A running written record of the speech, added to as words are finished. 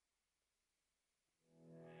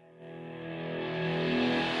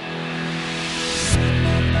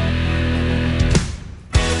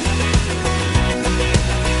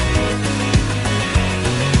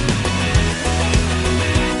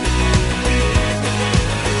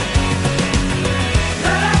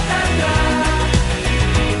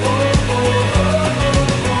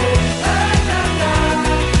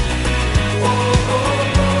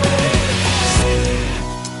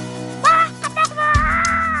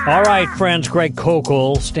All right, friends, Greg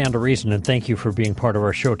Koukl, Stand to Reason, and thank you for being part of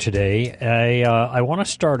our show today. I want to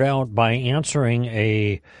start out by answering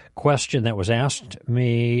a question that was asked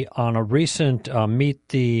me on a recent Meet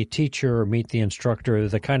the Teacher, Meet the Instructor,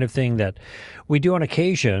 the kind of thing that we do on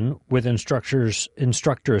occasion with instructors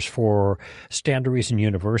for Stand to Reason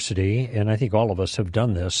University, and I think all of us have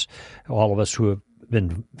done this, all of us who have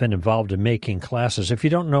been involved in making classes. If you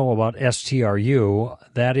don't know about STRU,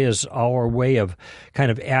 that is our way of kind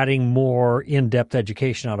of adding more in-depth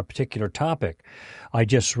education on a particular topic. I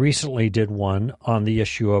just recently did one on the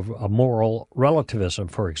issue of moral relativism,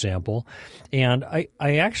 for example, and I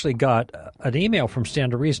actually got an email from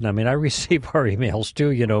Stand to Reason. I mean, I receive our emails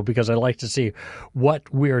too, because I like to see what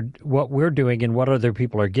we're doing and what other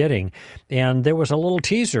people are getting. And there was a little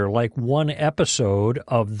teaser, like one episode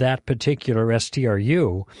of that particular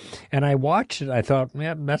STRU, and I watched it. I thought,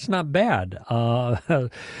 man, that's not bad.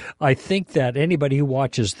 I think that anybody who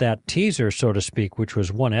watches that teaser, so to speak, which was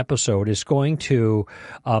one episode, is going to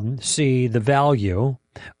see the value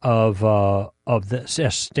of the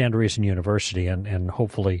Stand to Reason University and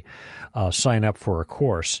hopefully sign up for a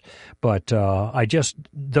course. But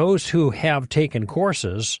those who have taken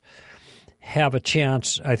courses have a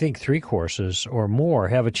chance, I think 3 courses or more,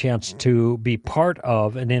 have a chance to be part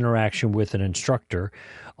of an interaction with an instructor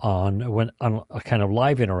on a kind of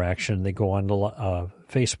live interaction. They go on to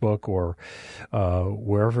Facebook or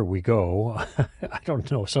wherever we go. I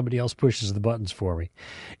don't know. Somebody else pushes the buttons for me,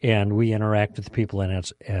 and we interact with the people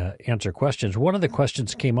and answer questions. One of the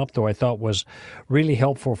questions came up, though, I thought was really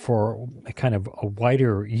helpful for kind of a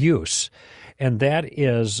wider use, and that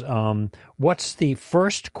is, what's the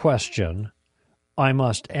first question I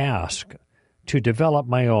must ask to develop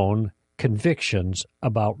my own convictions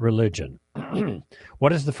about religion?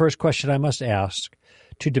 What is the first question I must ask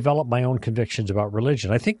to develop my own convictions about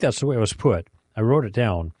religion? I think that's the way it was put. I wrote it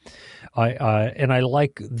down, and I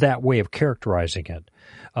like that way of characterizing it.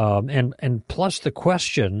 And plus, the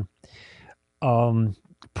question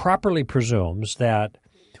properly presumes that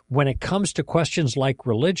when it comes to questions like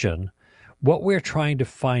religion, what we're trying to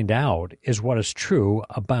find out is what is true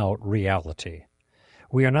about reality.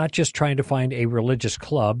 We are not just trying to find a religious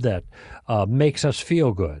club that makes us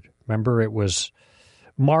feel good. Remember, it was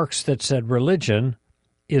Marx that said religion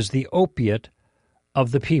is the opiate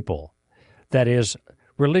of the people. That is,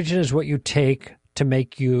 religion is what you take to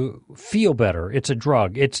make you feel better. It's a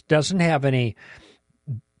drug. It doesn't have any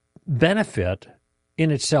benefit in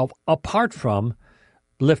itself apart from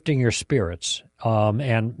lifting your spirits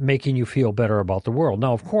and making you feel better about the world.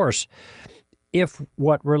 Now, of course, if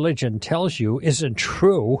what religion tells you isn't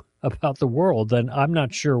true about the world, then I'm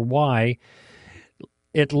not sure why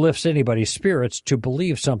it lifts anybody's spirits to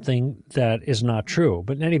believe something that is not true.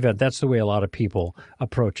 But in any event, that's the way a lot of people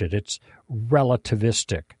approach it. It's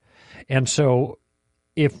relativistic. And so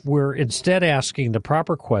if we're instead asking the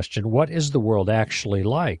proper question, what is the world actually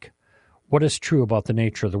like? What is true about the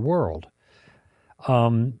nature of the world?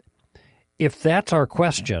 If that's our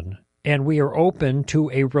question, and we are open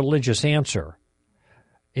to a religious answer,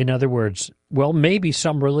 in other words, well, maybe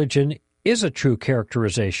some religion is a true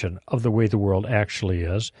characterization of the way the world actually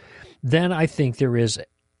is, then I think there is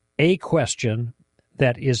a question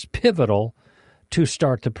that is pivotal to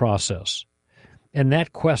start the process. And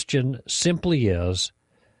that question simply is,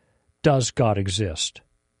 does God exist?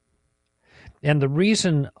 And the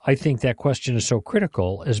reason I think that question is so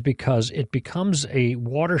critical is because it becomes a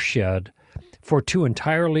watershed for 2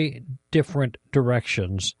 entirely different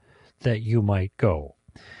directions that you might go.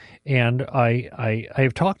 And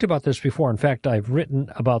I've talked about this before. In fact, I've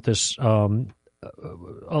written about this in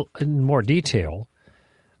more detail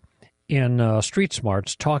in Street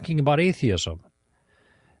Smarts, talking about atheism,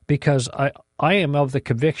 because I am of the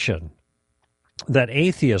conviction that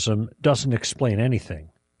atheism doesn't explain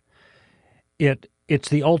anything. It's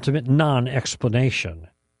the ultimate non-explanation.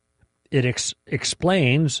 It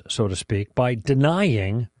explains, so to speak, by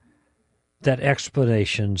denying that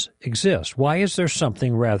explanations exist. Why is there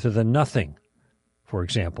something rather than nothing? For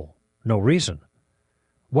example, no reason.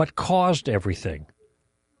 What caused everything?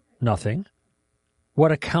 Nothing.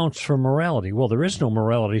 What accounts for morality? Well, there is no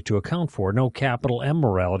morality to account for, no capital M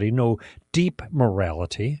morality, no deep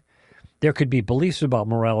morality. There could be beliefs about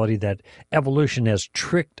morality that evolution has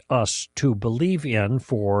tricked us to believe in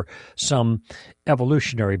for some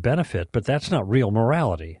evolutionary benefit, but that's not real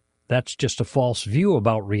morality. That's just a false view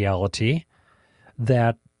about reality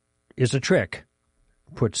that is a trick,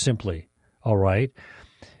 put simply. All right?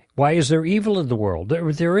 Why is there evil in the world?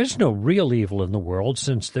 There is no real evil in the world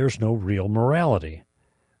since there's no real morality.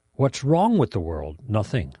 What's wrong with the world?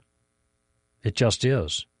 Nothing. It just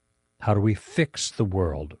is. How do we fix the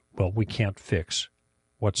world? Well, we can't fix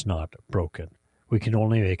what's not broken. We can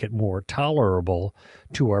only make it more tolerable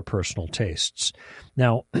to our personal tastes.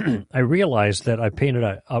 Now, I realize that I painted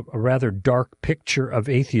a rather dark picture of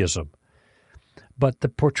atheism, but the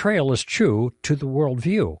portrayal is true to the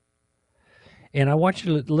worldview. And I want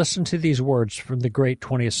you to listen to these words from the great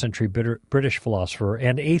 20th century British philosopher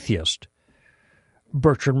and atheist,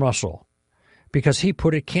 Bertrand Russell, because he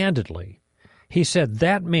put it candidly. He said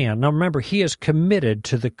that man, now remember, he is committed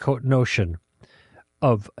to the notion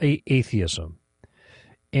of atheism.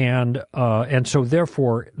 And so,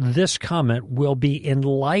 therefore, this comment will be in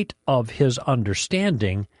light of his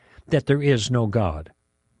understanding that there is no God.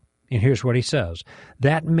 And here's what he says.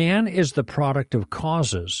 That man is the product of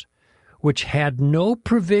causes which had no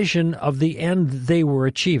provision of the end they were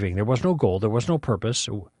achieving. There was no goal. There was no purpose.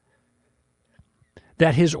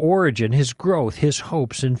 That his origin, his growth, his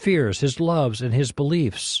hopes and fears, his loves and his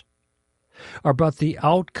beliefs are but the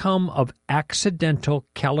outcome of accidental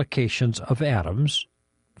collocations of atoms,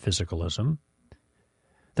 physicalism,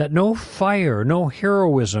 that no fire, no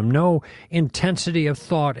heroism, no intensity of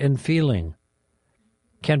thought and feeling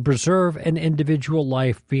can preserve an individual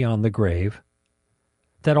life beyond the grave,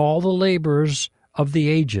 that all the labors of the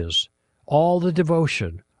ages, all the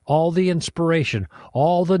devotion, all the inspiration,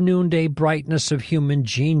 all the noonday brightness of human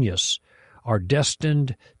genius are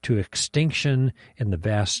destined to extinction in the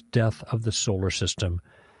vast death of the solar system,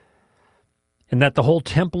 and that the whole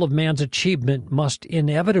temple of man's achievement must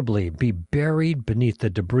inevitably be buried beneath the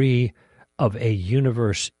debris of a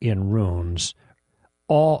universe in ruins.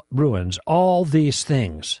 All these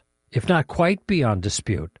things, if not quite beyond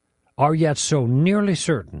dispute, are yet so nearly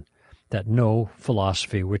certain that no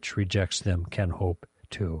philosophy which rejects them can hope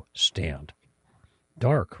to stand.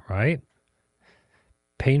 Dark, right?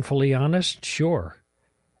 Painfully honest? Sure.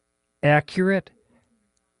 Accurate?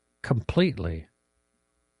 Completely.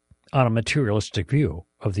 On a materialistic view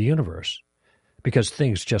of the universe, because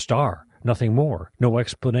things just are, nothing more, no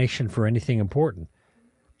explanation for anything important,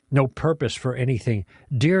 no purpose for anything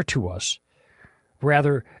dear to us,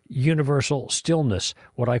 rather universal stillness,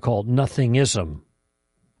 what I call nothingism,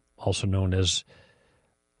 also known as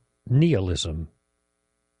nihilism,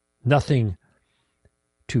 nothing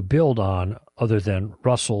to build on other than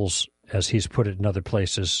Russell's, as he's put it in other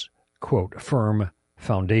places, quote, firm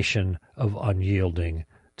foundation of unyielding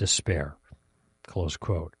despair, close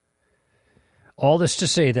quote. All this to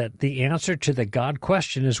say that the answer to the God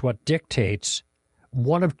question is what dictates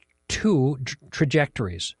one of two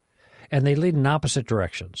trajectories, and they lead in opposite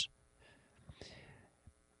directions.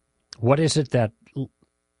 What is it that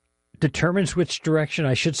determines which direction?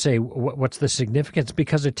 I should say, what's the significance?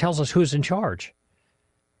 Because it tells us who's in charge.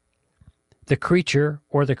 The creature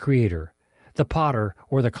or the creator, the potter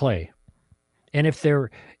or the clay. And if there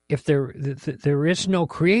is no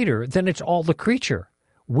creator, then it's all the creature.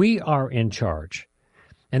 We are in charge.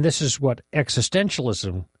 And this is what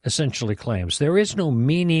existentialism essentially claims. There is no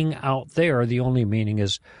meaning out there. The only meaning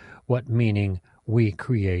is what meaning we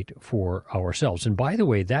create for ourselves. And by the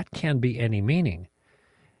way, that can be any meaning.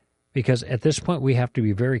 Because at this point, we have to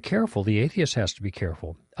be very careful, the atheist has to be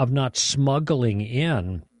careful, of not smuggling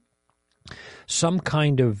in some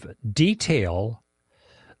kind of detail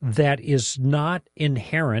that is not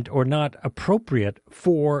inherent or not appropriate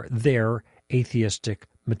for their atheistic,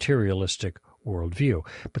 materialistic worldview.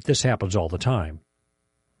 But this happens all the time.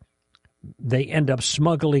 They end up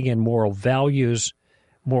smuggling in moral values,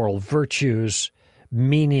 moral virtues,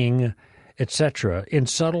 meaning, etc., in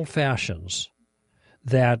subtle fashions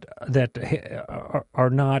that are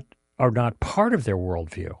not part of their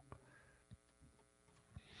worldview.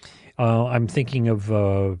 I'm thinking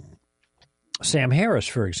of Sam Harris,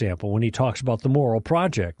 for example, when he talks about the moral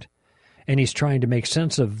project, and he's trying to make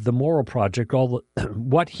sense of the moral project,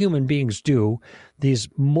 what human beings do, these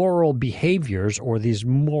moral behaviors or these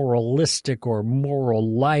moralistic or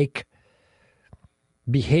moral-like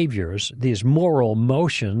behaviors, these moral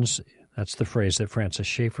motions, that's the phrase that Francis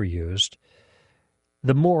Schaeffer used,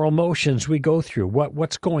 the moral motions we go through,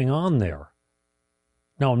 what's going on there?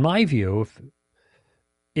 Now, in my view,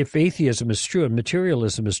 if atheism is true and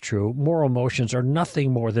materialism is true, moral motions are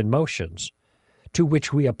nothing more than motions to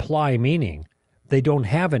which we apply meaning. They don't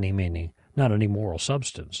have any meaning, not any moral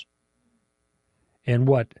substance. And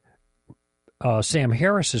what Sam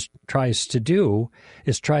Harris tries to do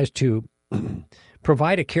is tries to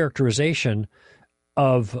provide a characterization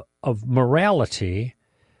of morality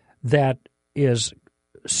that is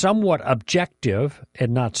somewhat objective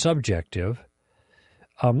and not subjective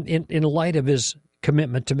in light of his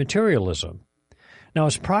commitment to materialism. Now,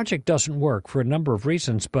 his project doesn't work for a number of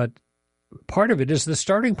reasons, but part of it is the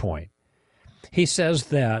starting point. He says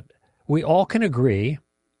that we all can agree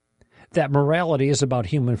that morality is about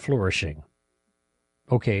human flourishing.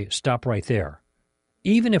 Okay, stop right there.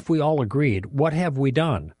 Even if we all agreed, what have we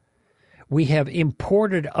done? We have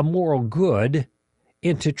imported a moral good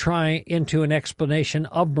into an explanation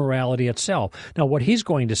of morality itself. Now, what he's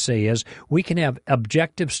going to say is we can have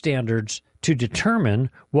objective standards to determine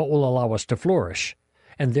what will allow us to flourish,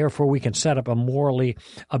 and therefore we can set up a morally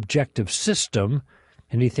objective system,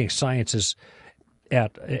 and he thinks science is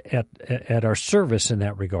at our service in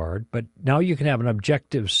that regard. But now you can have an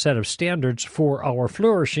objective set of standards for our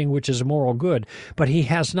flourishing, which is a moral good. But he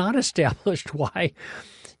has not established why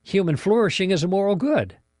human flourishing is a moral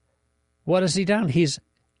good. What has he done? He's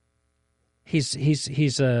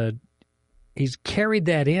carried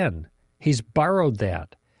that in. He's borrowed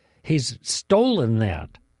that. He's stolen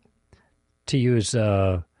that, to use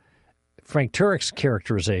Frank Turek's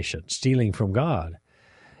characterization, stealing from God.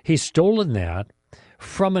 He's stolen that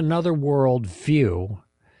from another world view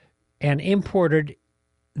and imported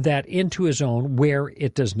that into his own where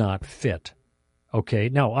it does not fit. Okay,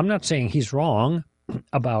 now I'm not saying he's wrong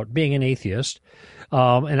about being an atheist,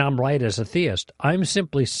 and I'm right as a theist. I'm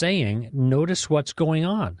simply saying, notice what's going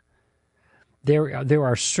on. There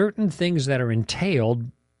are certain things that are entailed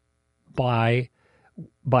by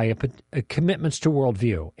commitments to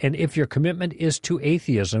worldview. And if your commitment is to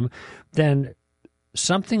atheism, then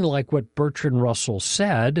something like what Bertrand Russell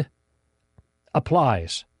said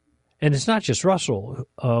applies. And it's not just Russell.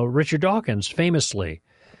 Richard Dawkins famously,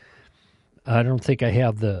 I don't think I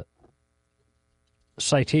have the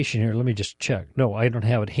citation here. Let me just check. No, I don't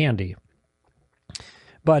have it handy.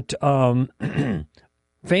 But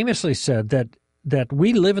famously said that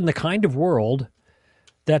we live in the kind of world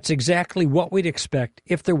that's exactly what we'd expect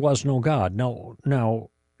if there was no God. Now,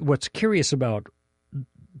 what's curious about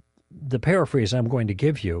the paraphrase I'm going to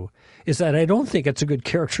give you is that I don't think it's a good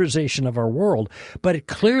characterization of our world, but it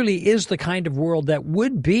clearly is the kind of world that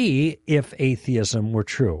would be if atheism were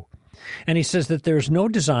true. And he says that there is no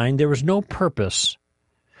design, there is no purpose,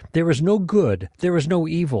 there is no good, there is no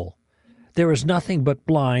evil. There is nothing but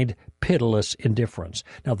blind, pitiless indifference.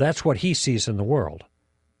 Now, that's what he sees in the world.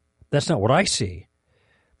 That's not what I see,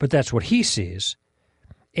 but that's what he sees.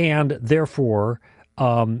 And therefore,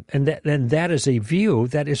 that is a view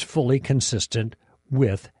that is fully consistent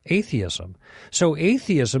with atheism. So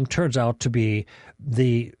atheism turns out to be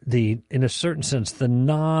the in a certain sense, the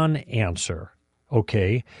non-answer.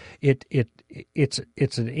 Okay,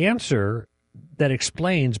 it's an answer that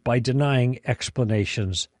explains by denying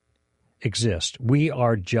explanations exist. We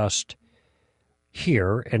are just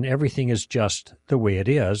here, and everything is just the way it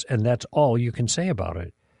is, and that's all you can say about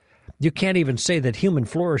it. You can't even say that human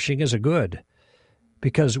flourishing is a good,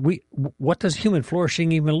 because what does human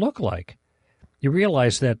flourishing even look like? You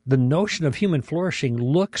realize that the notion of human flourishing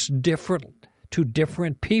looks different to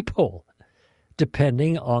different people,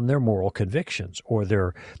 depending on their moral convictions or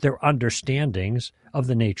their understandings of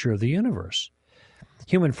the nature of the universe.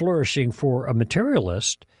 Human flourishing for a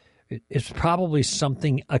materialist is probably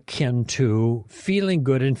something akin to feeling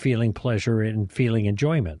good and feeling pleasure and feeling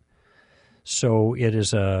enjoyment. So it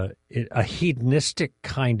is a hedonistic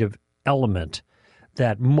kind of element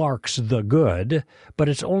that marks the good, but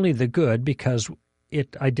it's only the good because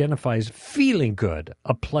it identifies feeling good,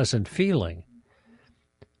 a pleasant feeling.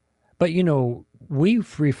 But,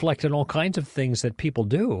 we've reflected all kinds of things that people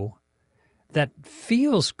do that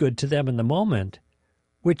feels good to them in the moment,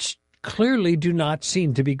 which clearly do not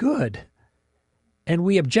seem to be good. And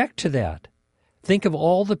we object to that. Think of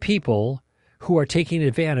all the people who are taking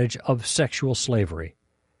advantage of sexual slavery,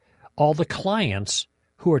 all the clients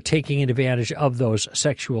who are taking advantage of those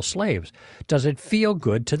sexual slaves. Does it feel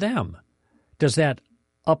good to them? Does that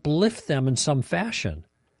uplift them in some fashion?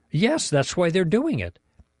 Yes, that's why they're doing it.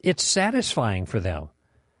 It's satisfying for them.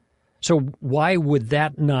 So why would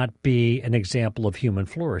that not be an example of human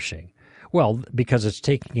flourishing? Well, because it's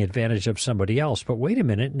taking advantage of somebody else. But wait a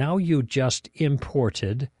minute, now you just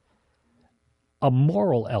imported a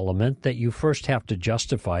moral element that you first have to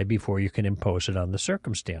justify before you can impose it on the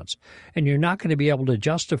circumstance. And you're not going to be able to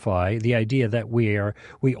justify the idea that we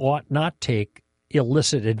ought not take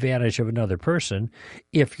illicit advantage of another person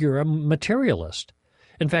if you're a materialist.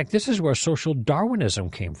 In fact, this is where social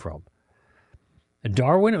Darwinism came from.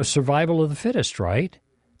 Darwin, it was survival of the fittest, right?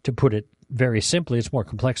 To put it very simply, it's more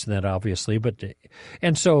complex than that, obviously.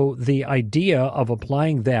 And so the idea of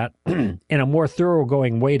applying that in a more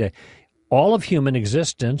thoroughgoing way to all of human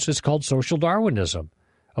existence is called social Darwinism.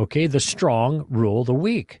 Okay, the strong rule the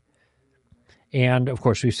weak. And, of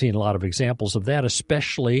course, we've seen a lot of examples of that,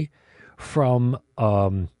 especially from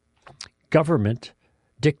government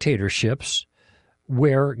dictatorships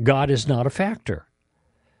where God is not a factor.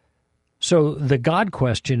 So the God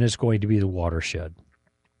question is going to be the watershed.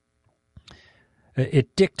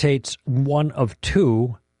 It dictates one of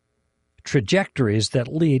two trajectories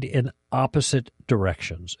that lead in opposite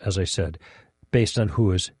directions, as I said, based on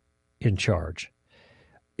who is in charge.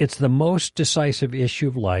 It's the most decisive issue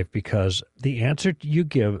of life because the answer you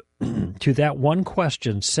give to that one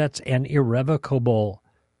question sets an irrevocable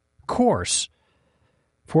course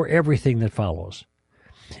for everything that follows.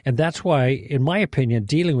 And that's why, in my opinion,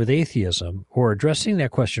 dealing with atheism or addressing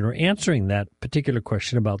that question or answering that particular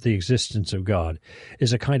question about the existence of God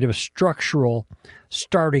is a kind of a structural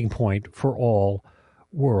starting point for all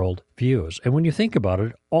world views. And when you think about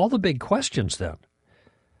it, all the big questions then,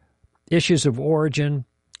 issues of origin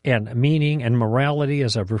and meaning and morality,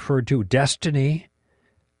 as I've referred to, destiny.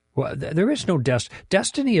 Well, there is no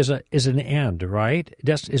destiny is an end, right?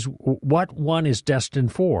 Is what one is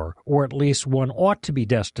destined for, or at least one ought to be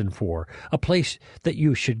destined for, a place that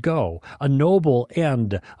you should go, a noble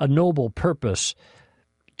end, a noble purpose,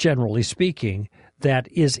 generally speaking,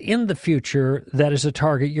 that is in the future, that is a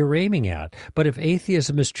target you're aiming at. But if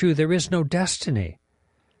atheism is true, there is no destiny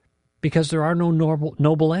because there are no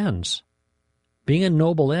noble ends. Being a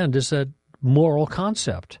noble end is a moral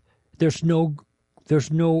concept. There's no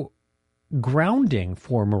grounding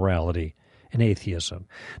for morality in atheism.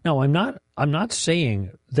 Now, I'm not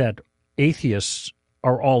saying that atheists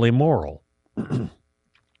are all immoral.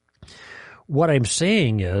 What I'm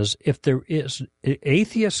saying is,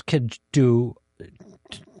 atheists can do,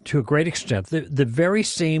 to a great extent, the very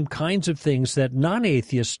same kinds of things that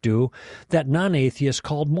non-atheists do, that non-atheists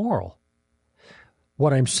called moral.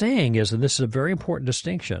 What I'm saying is, and this is a very important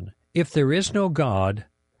distinction, if there is no God,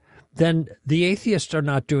 then the atheists are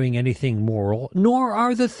not doing anything moral, nor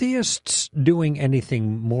are the theists doing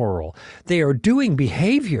anything moral. They are doing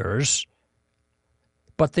behaviors,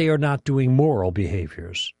 but they are not doing moral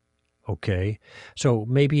behaviors. Okay? So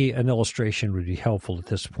maybe an illustration would be helpful at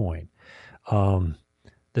this point. The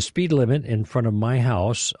speed limit in front of my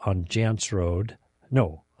house on Jantz Road,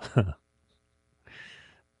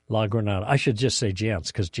 La Granada. I should just say Jantz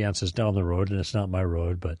because Jantz is down the road and it's not my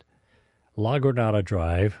road, but La Granada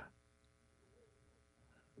Drive.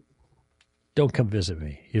 Don't come visit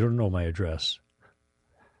me. You don't know my address.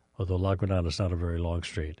 Although La Granada is not a very long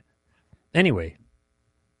street. Anyway,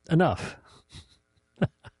 enough.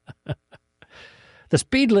 The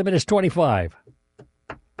speed limit is 25.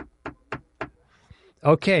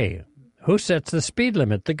 Okay, who sets the speed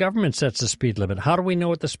limit? The government sets the speed limit. How do we know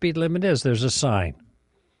what the speed limit is? There's a sign.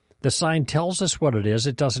 The sign tells us what it is.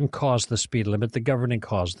 It doesn't cause the speed limit. The government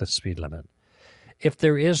caused the speed limit. If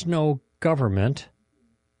there is no government,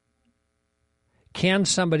 can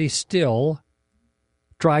somebody still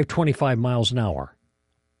drive 25 miles an hour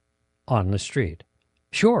on the street?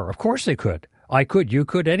 Sure, of course they could. I could, you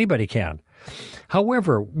could, anybody can.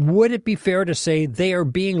 However, would it be fair to say they are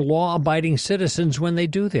being law-abiding citizens when they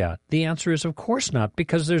do that? The answer is of course not,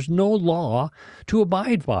 because there's no law to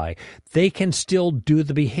abide by. They can still do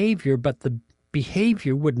the behavior, but the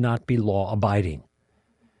behavior would not be law-abiding.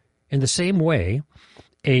 In the same way,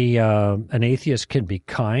 an atheist can be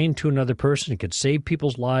kind to another person. He could save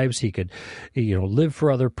people's lives. He could, live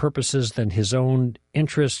for other purposes than his own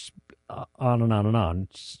interests. On and on and on.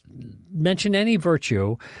 Mention any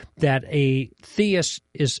virtue that a theist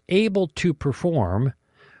is able to perform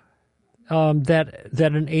that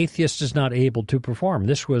an atheist is not able to perform.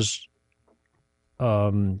 This was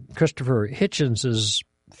Christopher Hitchens's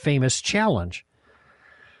famous challenge.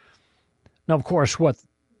 Now, of course, what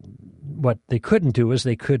they couldn't do is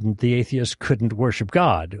the atheists couldn't worship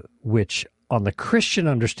God, which on the Christian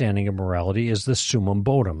understanding of morality is the summum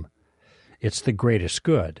bonum. It's the greatest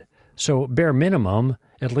good. So bare minimum,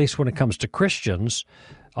 at least when it comes to Christians,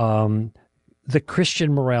 the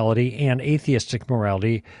Christian morality and atheistic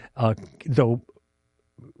morality, though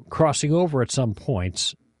crossing over at some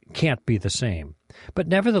points, can't be the same. But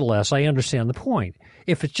nevertheless, I understand the point.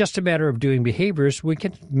 If it's just a matter of doing behaviors, we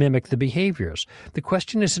can mimic the behaviors. The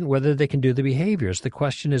question isn't whether they can do the behaviors. The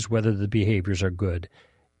question is whether the behaviors are good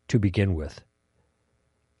to begin with.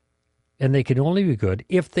 And they can only be good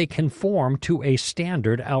if they conform to a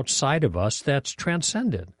standard outside of us that's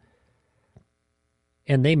transcendent.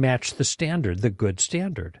 And they match the standard, the good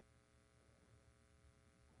standard.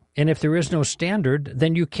 And if there is no standard,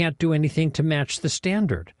 then you can't do anything to match the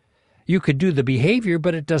standard. You could do the behavior,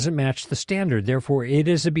 but it doesn't match the standard. Therefore, it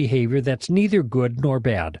is a behavior that's neither good nor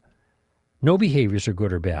bad. No behaviors are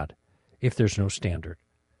good or bad if there's no standard.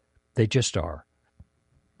 They just are.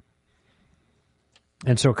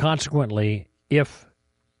 And so consequently, if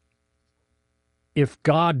if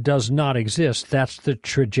God does not exist, that's the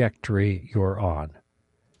trajectory you're on.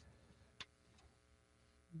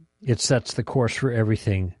 It sets the course for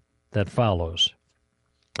everything that follows.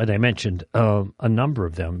 And I mentioned a number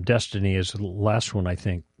of them. Destiny is the last one, I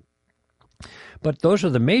think. But those are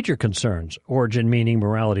the major concerns: origin, meaning,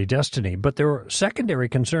 morality, destiny. But there are secondary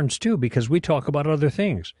concerns, too, because we talk about other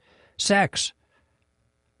things: sex,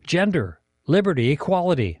 gender, liberty,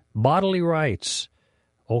 equality, bodily rights,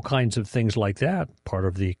 all kinds of things like that, part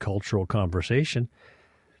of the cultural conversation.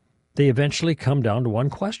 They eventually come down to one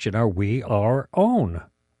question: are we our own,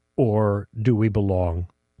 or do we belong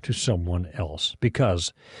to someone else?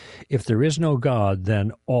 Because if there is no God,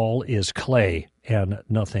 then all is clay and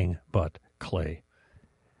nothing but clay.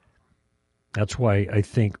 That's why I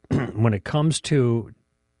think when it comes to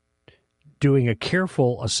doing a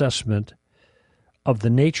careful assessment of the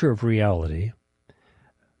nature of reality,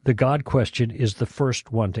 the God question is the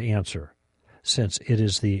first one to answer, since it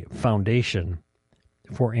is the foundation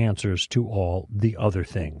for answers to all the other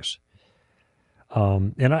things.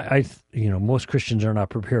 And I most Christians are not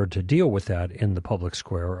prepared to deal with that in the public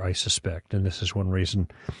square, I suspect. And this is one reason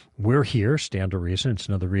we're here, Stand to Reason. It's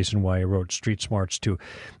another reason why I wrote Street Smarts 2,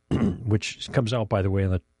 which comes out, by the way,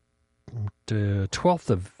 on the 12th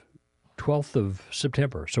of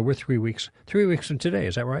September. So we're 3 weeks from today.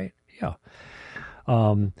 Is that right? Yeah.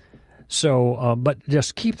 But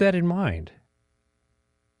just keep that in mind.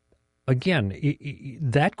 Again,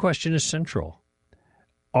 that question is central.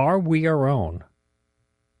 Are we our own,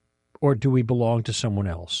 or do we belong to someone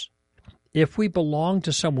else? If we belong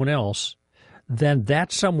to someone else, then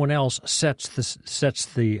that someone else sets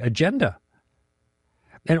the agenda.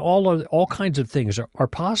 And all kinds of things are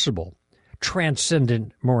possible.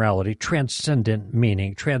 Transcendent morality, transcendent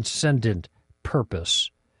meaning, transcendent purpose,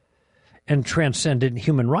 and transcendent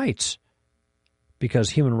human rights, because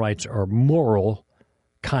human rights are moral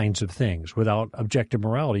kinds of things. Without objective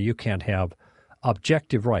morality, you can't have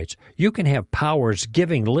objective rights. You can have powers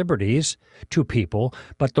giving liberties to people,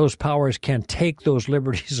 but those powers can take those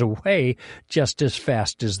liberties away just as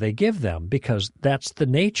fast as they give them, because that's the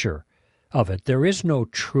nature of it. There is no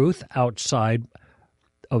truth outside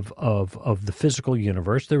of the physical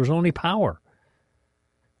universe. There is only power.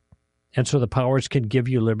 And so the powers can give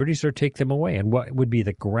you liberties or take them away. And what would be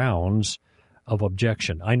the grounds of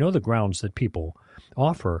objection? I know the grounds that people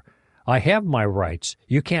offer. I have my rights.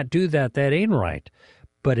 You can't do that. That ain't right.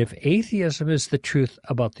 But if atheism is the truth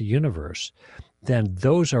about the universe, then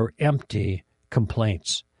those are empty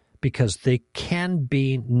complaints, because they can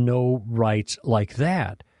be no rights like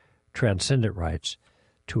that, transcendent rights,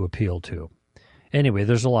 to appeal to. Anyway,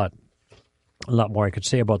 there's a lot more I could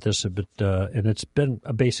say about this, but and it's been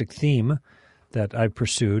a basic theme that I've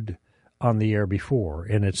pursued on the air before.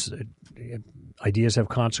 And it's ideas have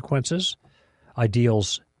consequences.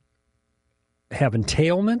 Ideals have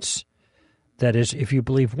entailments. That is, if you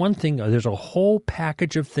believe one thing, there's a whole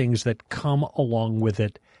package of things that come along with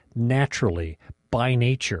it naturally, by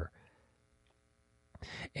nature.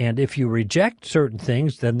 And if you reject certain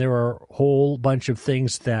things, then there are a whole bunch of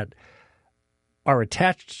things that are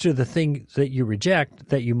attached to the thing that you reject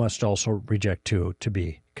that you must also reject too, to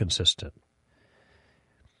be consistent.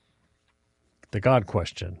 The God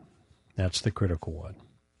question, that's the critical one.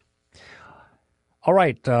 All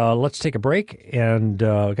right, let's take a break, and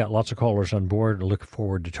got lots of callers on board. Look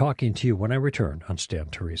forward to talking to you when I return on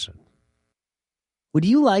Stand to Reason. Would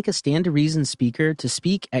you like a Stand to Reason speaker to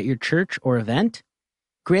speak at your church or event?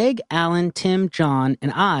 Greg, Alan, Tim, John,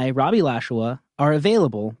 and I, Robbie Lashua, are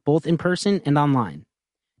available both in person and online.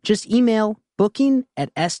 Just email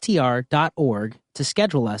booking@str.org to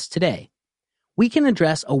schedule us today. We can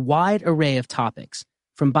address a wide array of topics,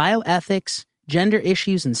 from bioethics, gender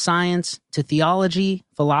issues in science, to theology,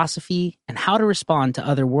 philosophy, and how to respond to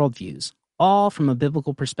other worldviews, all from a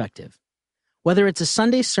biblical perspective. Whether it's a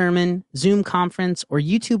Sunday sermon, Zoom conference, or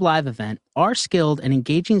YouTube live event, our skilled and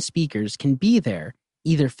engaging speakers can be there,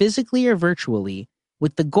 either physically or virtually,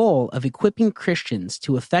 with the goal of equipping Christians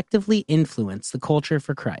to effectively influence the culture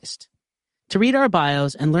for Christ. To read our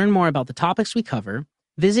bios and learn more about the topics we cover,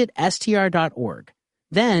 visit str.org.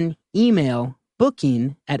 Then email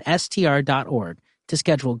booking@str.org to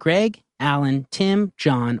schedule Greg, Alan, Tim,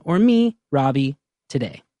 John, or me, Robbie,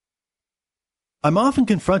 today. I'm often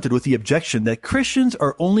confronted with the objection that Christians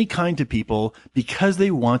are only kind to people because they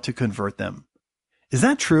want to convert them. Is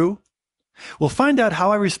that true? We'll find out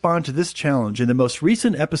how I respond to this challenge in the most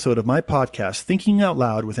recent episode of my podcast, Thinking Out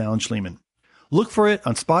Loud with Alan Schleman. Look for it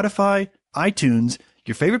on Spotify, iTunes,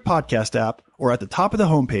 your favorite podcast app, or at the top of the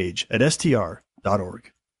homepage at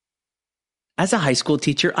str.org. As a high school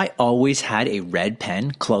teacher, I always had a red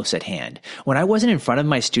pen close at hand. When I wasn't in front of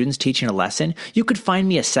my students teaching a lesson, you could find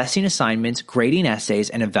me assessing assignments, grading essays,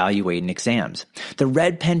 and evaluating exams. The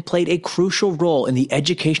red pen played a crucial role in the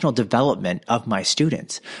educational development of my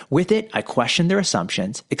students. With it, I questioned their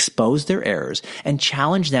assumptions, exposed their errors, and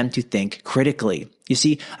challenged them to think critically. You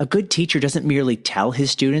see, a good teacher doesn't merely tell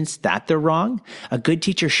his students that they're wrong. A good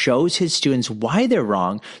teacher shows his students why they're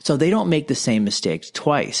wrong so they don't make the same mistakes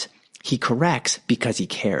twice. He corrects because he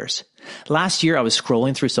cares. Last year, I was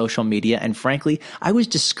scrolling through social media, and frankly, I was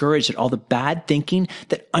discouraged at all the bad thinking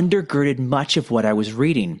that undergirded much of what I was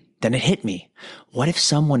reading. Then it hit me. What if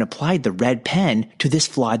someone applied the red pen to this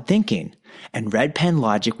flawed thinking? And Red Pen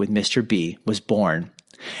Logic with Mr. B was born.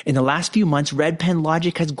 In the last few months, Red Pen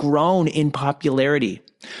Logic has grown in popularity.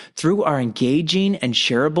 Through our engaging and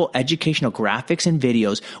shareable educational graphics and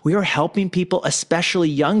videos, we are helping people, especially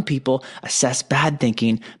young people, assess bad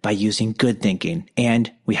thinking by using good thinking.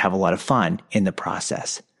 And we have a lot of fun in the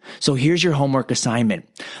process. So here's your homework assignment.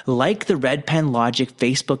 Like the Red Pen Logic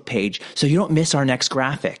Facebook page so you don't miss our next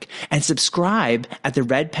graphic. And subscribe at the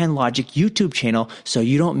Red Pen Logic YouTube channel so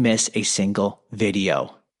you don't miss a single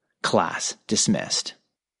video. Class dismissed.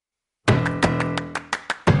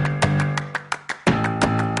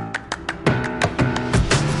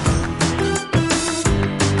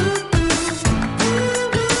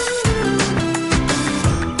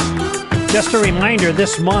 Just a reminder,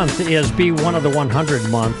 this month is Be One of the 100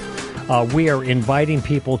 month. We are inviting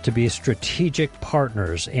people to be strategic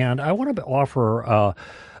partners. And I want to offer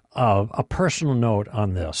a personal note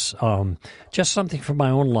on this, just something from my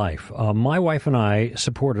own life. My wife and I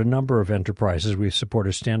support a number of enterprises. We've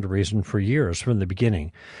supported Stand to Reason for years from the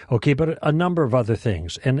beginning. Okay, but a number of other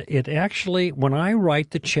things. And it actually, when I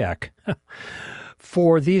write the check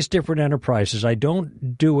for these different enterprises, I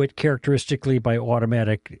don't do it characteristically by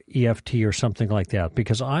automatic EFT or something like that,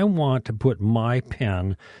 because I want to put my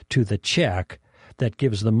pen to the check that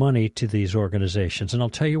gives the money to these organizations. And I'll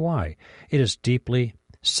tell you why. It is deeply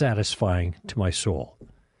satisfying to my soul.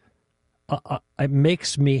 It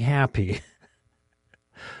makes me happy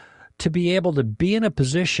to be able to be in a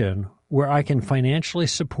position where I can financially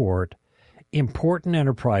support important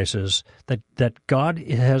enterprises that God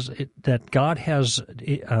has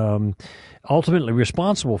ultimately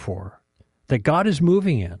responsible for, that God is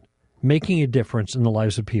moving in, making a difference in the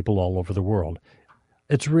lives of people all over the world.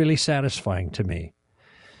 It's really satisfying to me.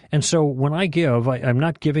 And so when I give, I'm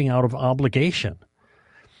not giving out of obligation.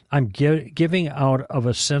 I'm giving out of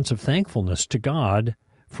a sense of thankfulness to God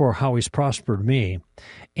for how he's prospered me.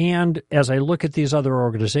 And as I look at these other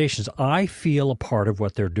organizations, I feel a part of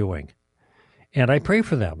what they're doing. And I pray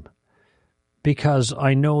for them because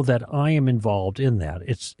I know that I am involved in that.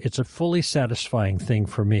 It's a fully satisfying thing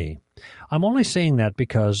for me. I'm only saying that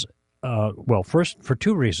because, first, for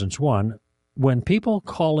two reasons. One, when people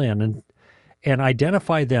call in and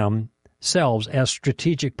identify themselves as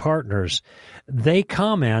strategic partners, they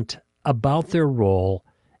comment about their role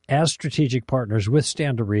as strategic partners with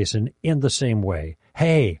Stand to Reason in the same way.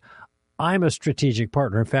 Hey, I'm a strategic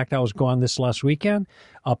partner. In fact, I was gone this last weekend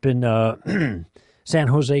up in San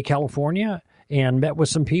Jose, California, and met with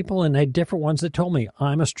some people and had different ones that told me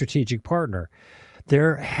I'm a strategic partner.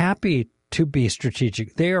 They're happy to be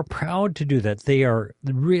strategic. They are proud to do that. They are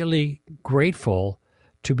really grateful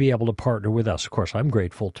to be able to partner with us. Of course, I'm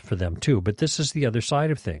grateful for them too, but this is the other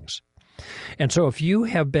side of things. And so if you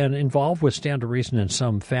have been involved with Stand to Reason in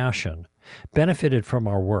some fashion, benefited from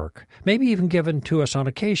our work, maybe even given to us on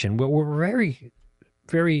occasion, well, we're very,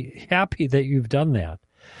 very happy that you've done that.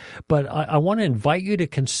 But I want to invite you to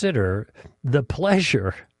consider the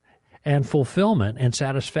pleasure and fulfillment and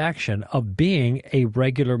satisfaction of being a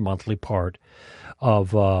regular monthly part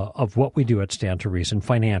of what we do at Stand to Reason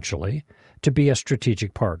financially, to be a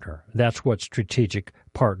strategic partner. That's what strategic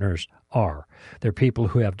partners are. They're people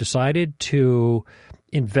who have decided to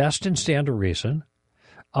invest in Stand to Reason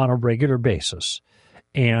on a regular basis,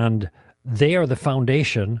 and they are the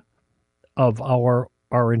foundation of our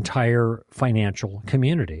entire financial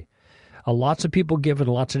community. Lots of people give in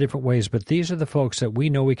lots of different ways, but these are the folks that we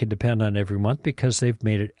know we can depend on every month because they've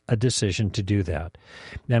made it a decision to do that.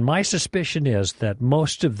 And my suspicion is that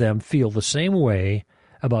most of them feel the same way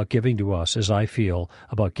about giving to us as I feel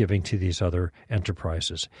about giving to these other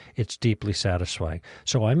enterprises. It's deeply satisfying.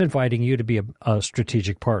 So I'm inviting you to be a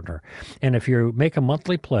strategic partner. And if you make a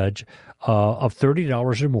monthly pledge of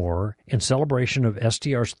 $30 or more in celebration of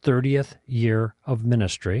STR's 30th year of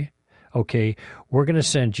ministry, okay, we're going to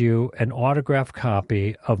send you an autographed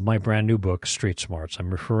copy of my brand new book, Street Smarts.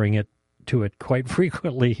 I'm referring to it quite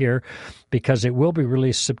frequently here because it will be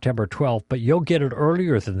released September 12th, but you'll get it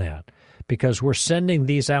earlier than that because we're sending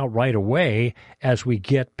these out right away as we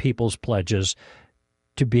get people's pledges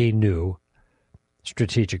to be new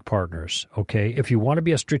strategic partners. Okay. If you want to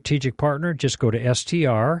be a strategic partner, just go to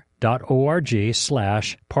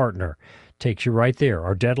str.org/partner. Takes you right there.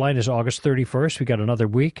 Our deadline is August 31st. We got another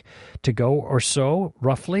week to go or so,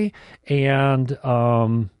 roughly. And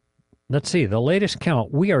let's see, the latest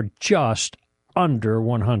count, we are just under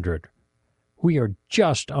 100. We are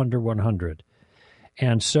just under 100.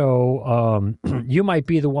 And so you might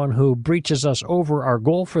be the one who breaches us over our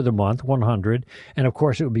goal for the month, 100. And, of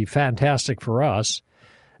course, it would be fantastic for us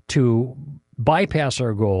to bypass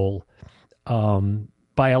our goal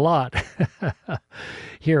by a lot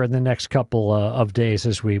here in the next couple of days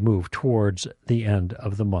as we move towards the end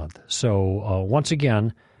of the month. So once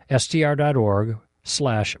again,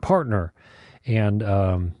 str.org/partner,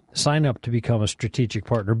 and sign up to become a strategic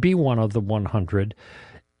partner. Be one of the 100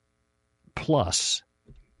 plus,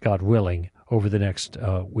 God willing, over the next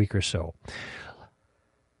week or so.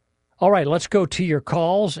 All right, let's go to your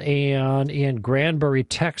calls. And in Granbury,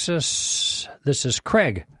 Texas, this is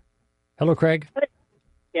Craig. Hello, Craig.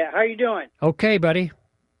 Yeah, how you doing? Okay, buddy.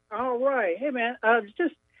 All right. Hey, man, I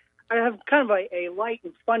have kind of a light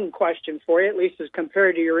and fun question for you, at least as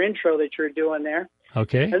compared to your intro that you're doing there.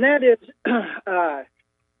 Okay. And that is,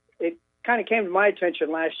 it kind of came to my attention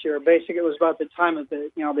last year. Basically, it was about the time of the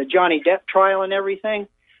Johnny Depp trial and everything.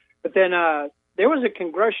 But then there was a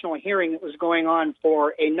congressional hearing that was going on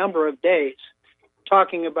for a number of days,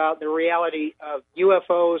 talking about the reality of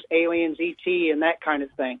UFOs, aliens, ET, and that kind of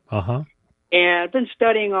thing. Uh-huh. And I've been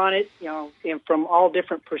studying on it, from all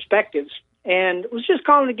different perspectives, and was just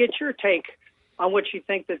calling to get your take on what you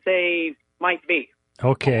think that they might be.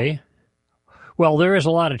 Okay. Well, there is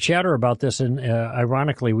a lot of chatter about this, and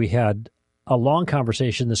ironically, we had a long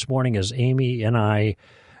conversation this morning as Amy and I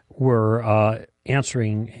were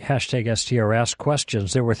answering hashtag STRask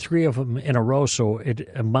questions. There were 3 of them in a row, so it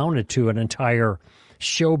amounted to an entire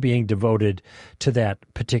show being devoted to that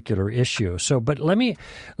particular issue. So, but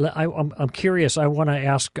I'm curious. I want to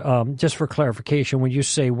ask, just for clarification, when you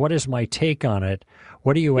say, what is my take on it,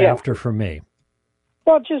 what are you after from me?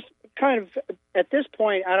 Well, just kind of at this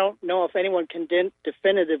point, I don't know if anyone can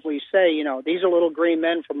definitively say, these are little green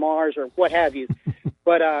men from Mars or what have you.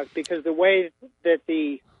 But because the way that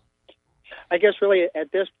I guess really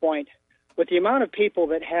at this point, with the amount of people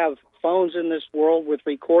that have phones in this world with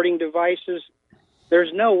recording devices,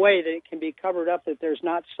 there's no way that it can be covered up that there's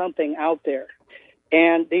not something out there.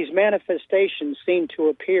 And these manifestations seem to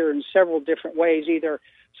appear in several different ways, either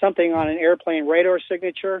something on an airplane radar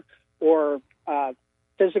signature or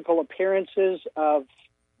physical appearances of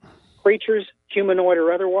creatures, humanoid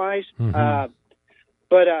or otherwise. Mm-hmm.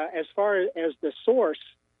 But as far as the source,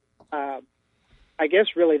 I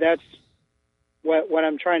guess really that's what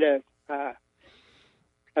I'm trying to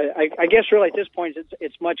I guess really at this point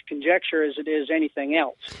it's much conjecture as it is anything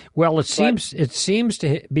else. Well, it seems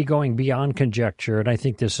to be going beyond conjecture, and I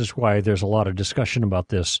think this is why there's a lot of discussion about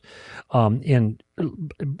this in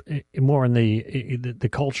the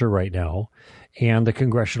culture right now and the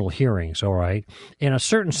congressional hearings. All right, in a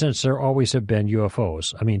certain sense, there always have been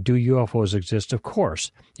UFOs. I mean, do UFOs exist? Of course,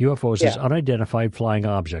 UFOs is unidentified flying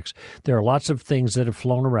objects. There are lots of things that have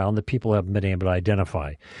flown around that people haven't been able to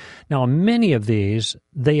identify. Now, many of these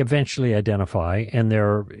they eventually identify, and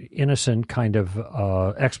they're innocent kind of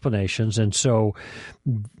explanations, and so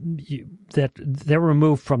that they're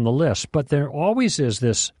removed from the list. But there always is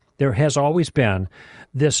this. There has always been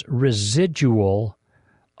this residual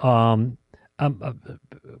amount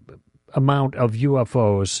of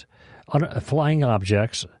UFOs, flying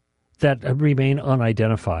objects that remain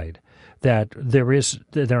unidentified. That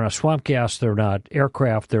they're not swamp gas, they're not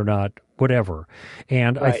aircraft, they're not whatever.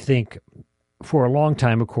 And right. I think for a long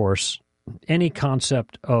time, of course, any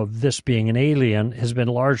concept of this being an alien has been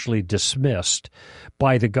largely dismissed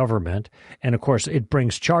by the government. And of course, it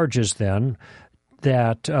brings charges then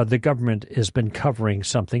that the government has been covering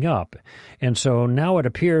something up. And so now it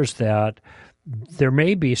appears that there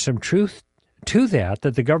may be some truth to that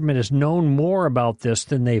the government has known more about this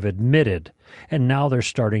than they've admitted. And now they're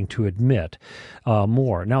starting to admit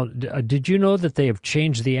more. Now, did you know that they have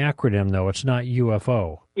changed the acronym, though? It's not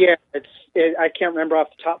UFO. Yeah, I can't remember off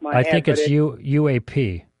the top of my head. I think it's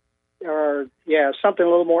UAP. Or, something a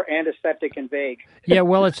little more antiseptic and vague. Yeah,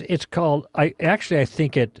 well, it's called, I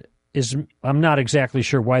think it is, I'm not exactly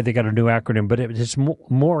sure why they got a new acronym, but it's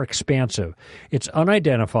more expansive. It's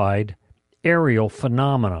Unidentified Aerial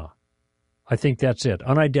Phenomena. I think that's it.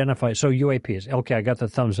 Unidentified. So UAPs. Okay, I got the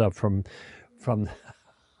thumbs up from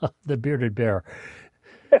the bearded bear.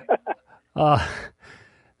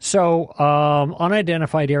 So,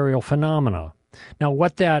 unidentified aerial phenomena. Now,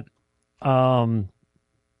 what that, I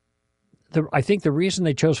think the reason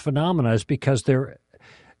they chose phenomena is because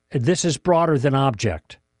this is broader than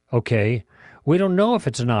object, okay? We don't know if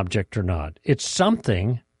it's an object or not. It's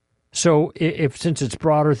something. So since it's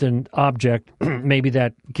broader than object, maybe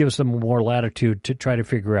that gives them more latitude to try to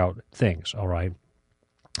figure out things, all right?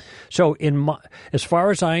 So as far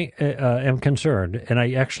as I am concerned, and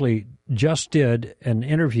I actually just did an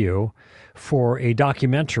interview for a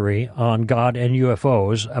documentary on God and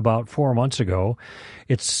UFOs about 4 months ago.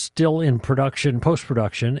 It's still in production,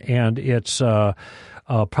 post-production, and it's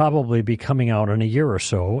probably be coming out in a year or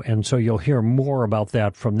so, and so you'll hear more about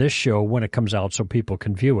that from this show when it comes out so people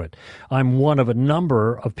can view it. I'm one of a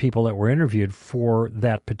number of people that were interviewed for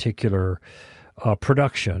that particular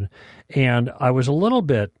production, and I was a little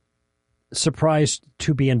bit surprised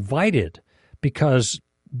to be invited because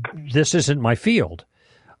this isn't my field.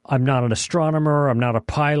 I'm not an astronomer. I'm not a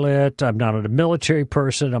pilot. I'm not a military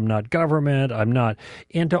person. I'm not government. I'm not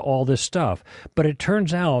into all this stuff. But it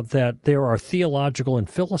turns out that there are theological and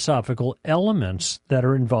philosophical elements that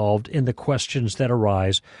are involved in the questions that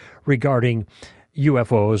arise regarding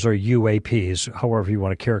UFOs or UAPs, however you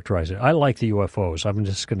want to characterize it. I like the UFOs. I'm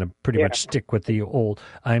just going to pretty much stick with the old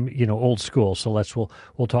school. So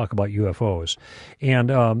we'll talk about UFOs.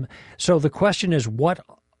 And so the question is, what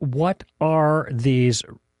are these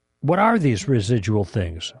residual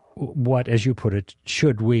things? What, as you put it,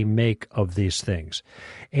 should we make of these things?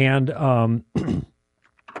 And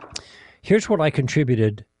here's what I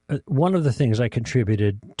contributed. One of the things I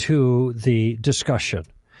contributed to the discussion,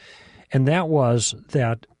 and that was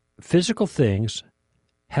that physical things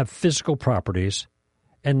have physical properties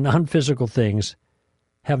and non-physical things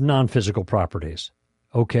have non-physical properties.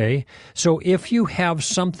 Okay? So if you have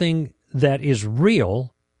something that is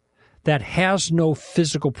real that has no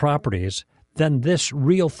physical properties, then this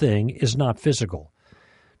real thing is not physical.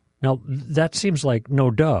 Now, that seems like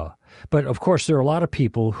no duh. But, of course, there are a lot of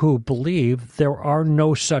people who believe there are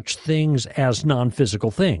no such things as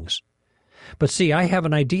non-physical things. But, see, I have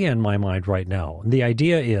an idea in my mind right now. The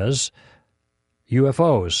idea is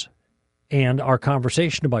UFOs and our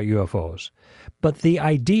conversation about UFOs. But the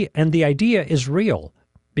idea is real.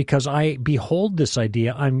 Because I behold this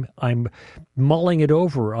idea, I'm mulling it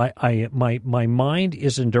over. My mind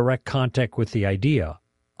is in direct contact with the idea.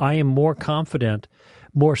 I am more confident,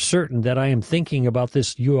 more certain that I am thinking about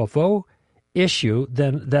this UFO issue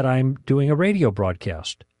than that I'm doing a radio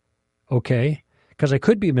broadcast. Okay? Because I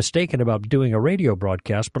could be mistaken about doing a radio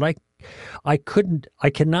broadcast, but I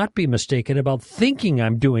cannot be mistaken about thinking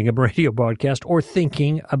I'm doing a radio broadcast or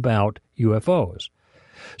thinking about UFOs.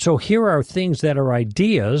 So here are things that are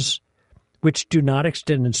ideas which do not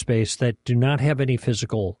extend in space, that do not have any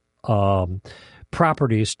physical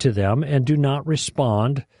properties to them and do not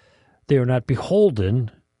respond. They are not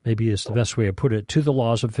beholden, maybe is the best way to put it, to the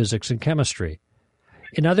laws of physics and chemistry.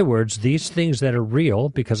 In other words, these things that are real,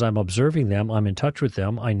 because I'm observing them, I'm in touch with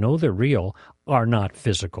them, I know they're real, are not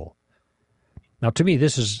physical. Now, to me,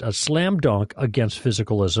 this is a slam dunk against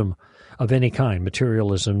physicalism of any kind,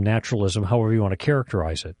 materialism, naturalism, however you want to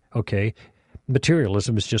characterize it, okay?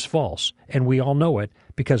 Materialism is just false, and we all know it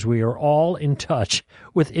because we are all in touch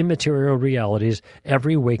with immaterial realities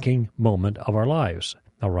every waking moment of our lives,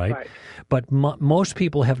 all right? But most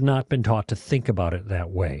people have not been taught to think about it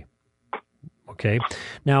that way, okay?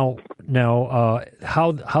 Now,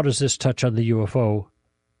 how does this touch on the UFO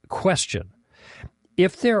question?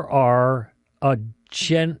 If there are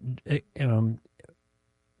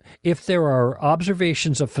if there are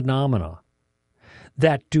observations of phenomena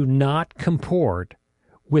that do not comport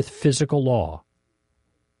with physical law,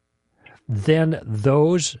 then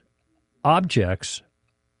those objects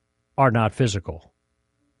are not physical.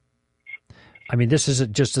 I mean, this is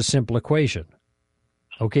just a simple equation.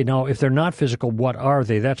 Okay, now, if they're not physical, what are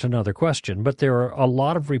they? That's another question. But there are a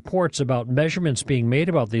lot of reports about measurements being made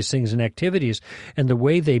about these things and activities and the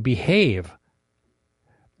way they behave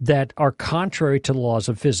that are contrary to the laws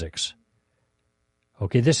of physics.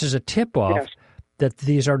 Okay, this is a tip-off that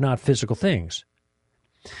these are not physical things.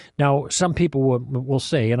 Now, some people will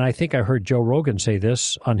say, and I think I heard Joe Rogan say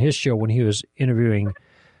this on his show when he was interviewing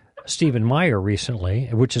Stephen Meyer recently,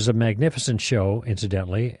 which is a magnificent show,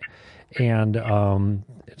 incidentally, and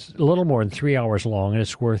it's a little more than 3 hours long, and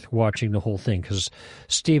it's worth watching the whole thing because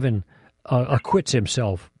Stephen acquits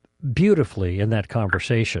himself beautifully in that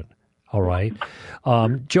conversation. All right.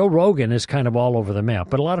 Joe Rogan is kind of all over the map,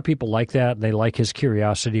 but a lot of people like that. They like his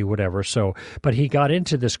curiosity, whatever. So, but he got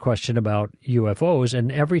into this question about UFOs,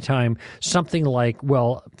 and every time something like,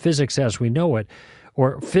 well, physics as we know it,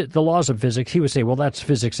 or the laws of physics, he would say, well, that's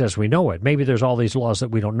physics as we know it. Maybe there's all these laws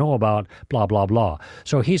that we don't know about, blah, blah, blah.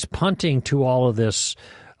 So he's punting to all of this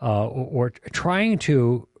or trying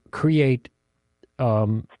to create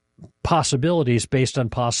possibilities based on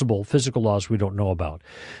possible physical laws we don't know about.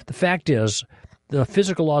 The fact is, the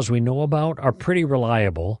physical laws we know about are pretty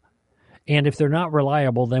reliable, and if they're not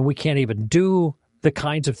reliable, then we can't even do the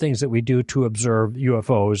kinds of things that we do to observe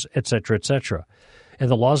UFOs, et cetera, et cetera. And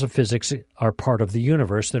the laws of physics are part of the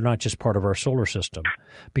universe. They're not just part of our solar system,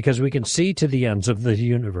 because we can see to the ends of the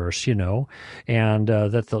universe, and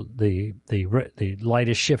that the light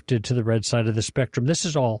is shifted to the red side of the spectrum. This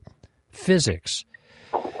is all physics.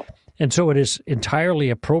 And so it is entirely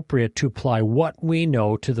appropriate to apply what we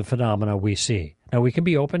know to the phenomena we see. Now, we can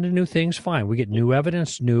be open to new things, fine. We get new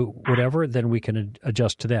evidence, new whatever, then we can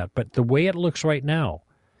adjust to that. But the way it looks right now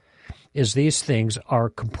is these things are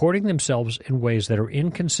comporting themselves in ways that are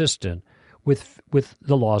inconsistent with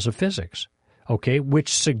the laws of physics, okay,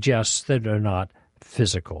 which suggests that they're not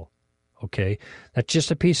physical, okay? That's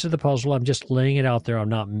just a piece of the puzzle. I'm just laying it out there. I'm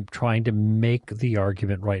not trying to make the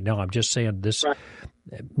argument right now. I'm just saying this. Right.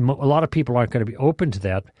 A lot of people aren't going to be open to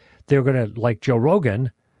that. They're going to, like Joe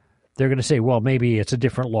Rogan, they're going to say, well, maybe it's a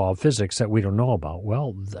different law of physics that we don't know about.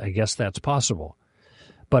 Well, I guess that's possible.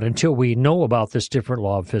 But until we know about this different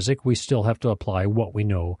law of physics, we still have to apply what we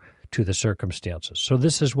know to the circumstances. So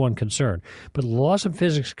this is one concern. But laws of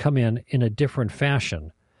physics come in a different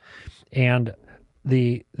fashion. And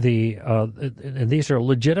and these are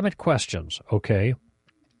legitimate questions, okay?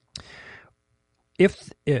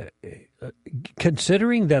 If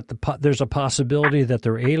considering that there's a possibility that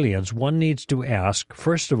they're aliens, one needs to ask,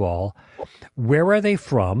 first of all, where are they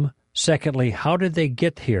from? Secondly, how did they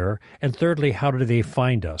get here? And thirdly, how did they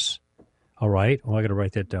find us? All right? Well, I got to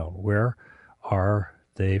write that down. Where are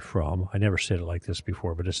they from? I never said it like this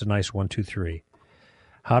before, but it's a nice 1, 2, 3.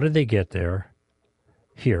 How did they get there?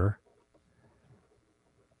 Here.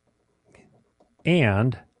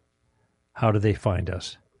 And how did they find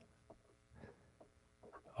us?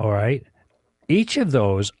 All right? Each of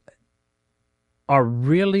those are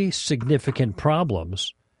really significant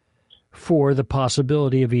problems for the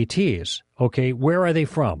possibility of ETs. Okay, where are they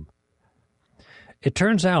from? It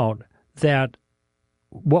turns out that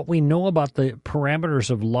what we know about the parameters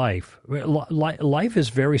of life is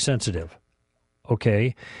very sensitive.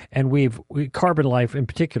 Okay, and carbon life in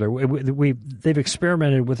particular, they've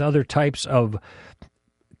experimented with other types of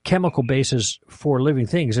chemical bases for living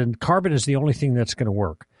things, and carbon is the only thing that's going to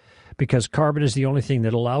work, because carbon is the only thing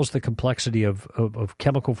that allows the complexity of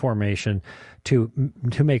chemical formation to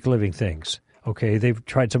make living things. Okay, they've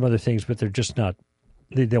tried some other things, but they're just not,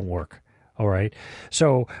 they don't work. All right,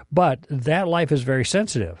 so, but that life is very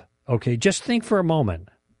sensitive. Okay, just think for a moment.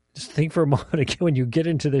 Just think for a moment again when you get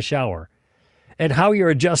into the shower and how you're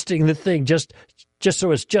adjusting the thing just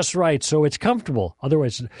so it's just right, so it's comfortable.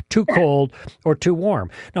 Otherwise, too cold or too warm.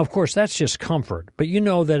 Now, of course, that's just comfort. But you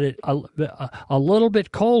know that a little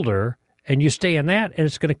bit colder and you stay in that and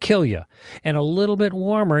it's going to kill you. And a little bit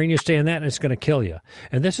warmer and you stay in that and it's going to kill you.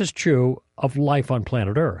 And this is true of life on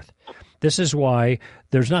planet Earth. This is why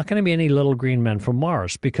there's not going to be any little green men from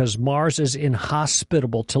Mars, because Mars is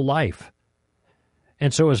inhospitable to life.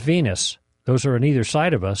 And so is Venus. Those are on either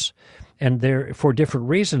side of us. And they're, for different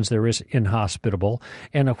reasons, there is inhospitable.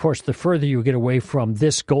 And, of course, the further you get away from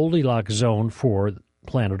this Goldilocks zone for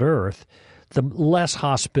planet Earth, the less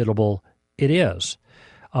hospitable it is.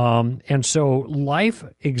 And so life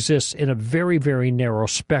exists in a very, very narrow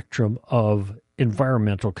spectrum of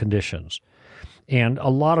environmental conditions. And a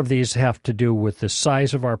lot of these have to do with the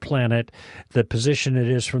size of our planet, the position it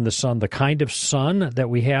is from the sun, the kind of sun that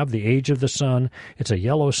we have, the age of the sun. It's a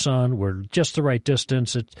yellow sun. We're just the right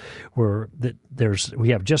distance. We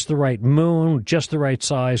have just the right moon, just the right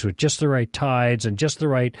size, with just the right tides, and just the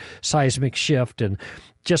right seismic shift, and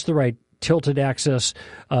just the right tilted axis,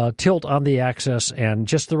 tilt on the axis, and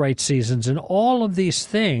just the right seasons, and all of these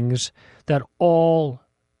things that all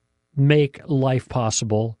make life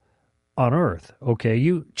possible on Earth. Okay,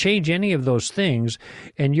 you change any of those things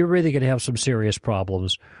and you're really going to have some serious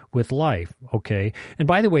problems with life. Okay, and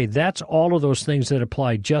by the way, that's all of those things that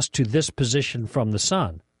apply just to this position from the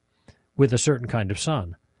sun with a certain kind of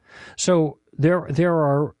sun. So there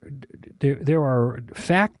are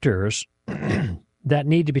factors that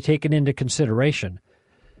need to be taken into consideration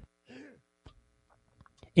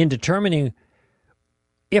in determining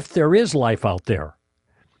if there is life out there.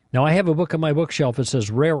 Now, I have a book on my bookshelf that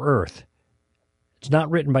says Rare Earth. It's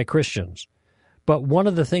not written by Christians. But one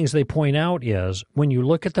of the things they point out is when you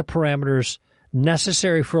look at the parameters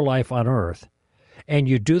necessary for life on Earth and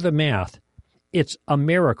you do the math, it's a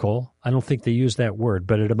miracle. I don't think they use that word,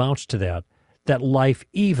 but it amounts to that life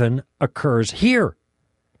even occurs here.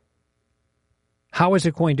 How is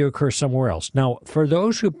it going to occur somewhere else? Now, for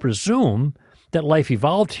those who presume that life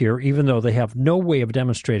evolved here, even though they have no way of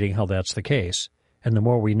demonstrating how that's the case, and the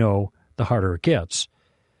more we know, the harder it gets,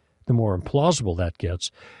 the more implausible that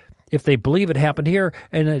gets. If they believe it happened here,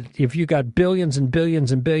 and if you got billions and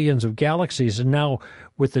billions and billions of galaxies, and now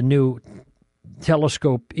with the new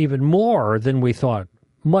telescope even more than we thought,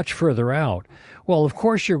 much further out, well, of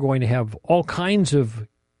course you're going to have all kinds of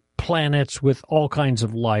planets with all kinds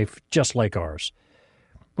of life just like ours.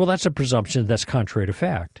 Well, that's a presumption that's contrary to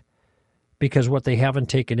fact, because what they haven't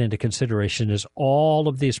taken into consideration is all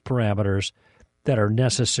of these parameters that are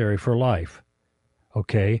necessary for life.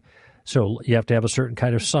 Okay? So you have to have a certain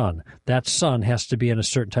kind of sun. That sun has to be in a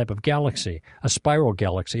certain type of galaxy, a spiral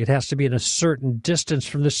galaxy. It has to be in a certain distance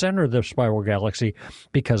from the center of the spiral galaxy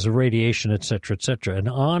because of radiation, et cetera, and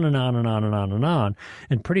on and on and on and on and on.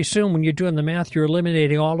 And pretty soon when you're doing the math, you're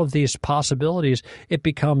eliminating all of these possibilities. It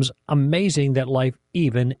becomes amazing that life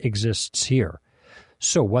even exists here.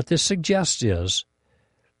 So what this suggests is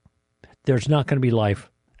there's not going to be life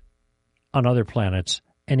on other planets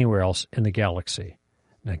anywhere else in the galaxy.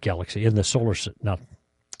 Not galaxy, in the solar system, not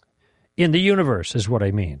in the universe is what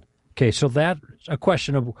I mean. Okay, so that's a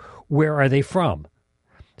question of where are they from?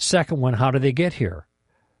 Second one, how do they get here?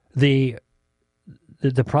 The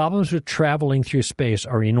problems with traveling through space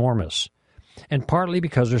are enormous, and partly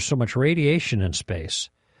because there's so much radiation in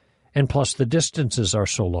space, and plus the distances are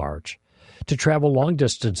so large. To travel long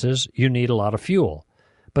distances, you need a lot of fuel.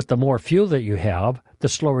 But the more fuel that you have, the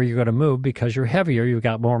slower you're going to move because you're heavier, you've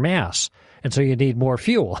got more mass. And so you need more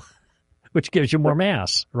fuel, which gives you more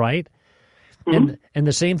mass, right? Mm-hmm. And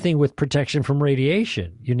the same thing with protection from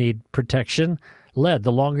radiation. You need protection, lead.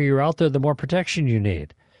 The longer you're out there, the more protection you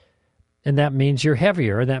need. And that means you're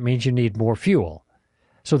heavier, and that means you need more fuel.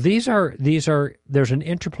 So there's an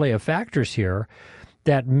interplay of factors here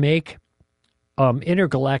that make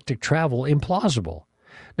intergalactic travel implausible.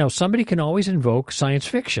 Now, somebody can always invoke science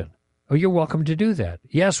fiction. Oh, you're welcome to do that.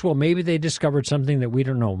 Yes, well, maybe they discovered something that we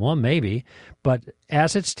don't know. Well, maybe. But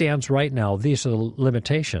as it stands right now, these are the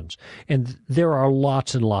limitations. And there are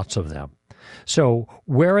lots and lots of them. So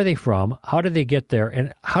where are they from? How did they get there?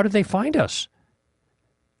 And how did they find us?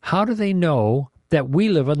 How do they know that we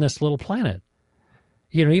live on this little planet?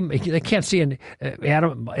 You know, they can't see an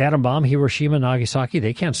atom bomb, Hiroshima, Nagasaki.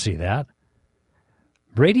 They can't see that.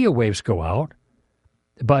 Radio waves go out.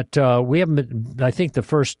 But we haven't. I think the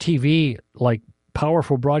first TV, like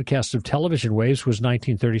powerful broadcast of television waves, was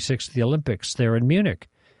 1936 at the Olympics there in Munich,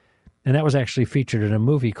 and that was actually featured in a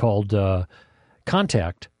movie called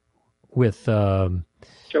Contact with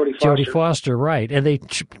Jodie Foster, right? And they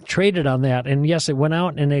traded on that, and yes, it went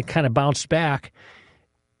out and it kind of bounced back.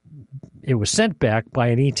 It was sent back by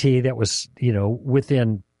an ET that was,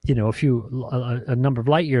 within. A number of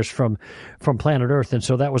light years from planet Earth, and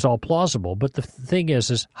so that was all plausible. But the thing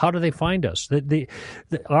is how do they find us?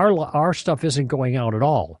 Our stuff isn't going out at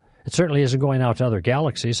all. It certainly isn't going out to other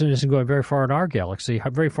galaxies, and it isn't going very far in our galaxy,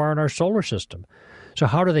 very far in our solar system. So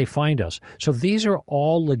how do they find us? So these are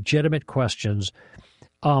all legitimate questions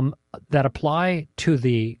that apply to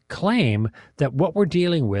the claim that what we're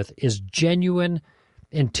dealing with is genuine,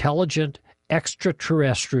 intelligent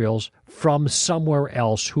extraterrestrials from somewhere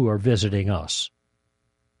else who are visiting us.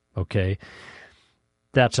 Okay?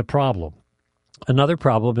 That's a problem. Another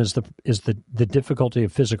problem is the difficulty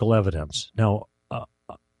of physical evidence. Now,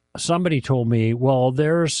 somebody told me, well,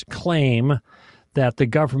 there's claim that the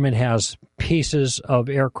government has pieces of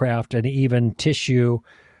aircraft and even tissue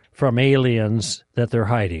from aliens that they're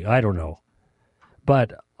hiding. I don't know.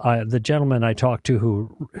 But the gentleman I talked to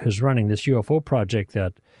who is running this UFO project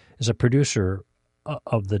that is a producer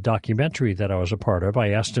of the documentary that I was a part of, I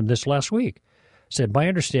asked him this last week. I said, my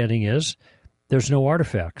understanding is there's no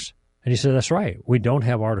artifacts. And he said, that's right. We don't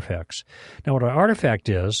have artifacts. Now, what an artifact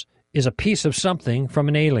is a piece of something from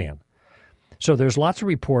an alien. So there's lots of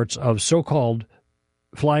reports of so-called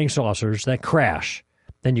flying saucers that crash.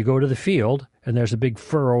 Then you go to the field, and there's a big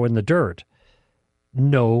furrow in the dirt.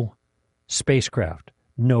 No spacecraft,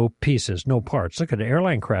 no pieces, no parts. Look at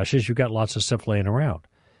airline crashes. You've got lots of stuff laying around.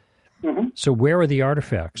 Mm-hmm. So where are the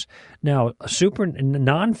artifacts? Now,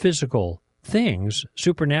 non-physical things,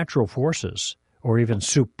 supernatural forces, or even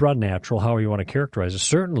supranatural, however you want to characterize it,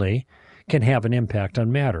 certainly can have an impact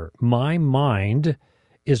on matter. My mind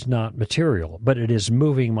is not material, but it is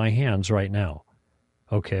moving my hands right now,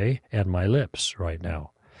 okay, and my lips right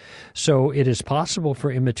now. So it is possible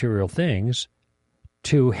for immaterial things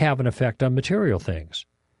to have an effect on material things.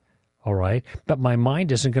 all right? But my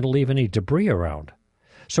mind isn't going to leave any debris around.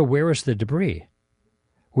 So where is the debris?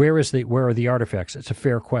 Where are the artifacts? It's a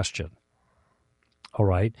fair question. All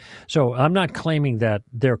right. So I'm not claiming that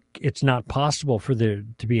it's not possible for there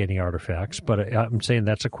to be any artifacts, but I'm saying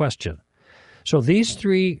that's a question. So these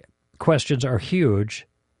three questions are huge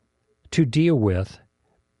to deal with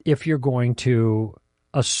if you're going to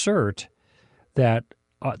assert that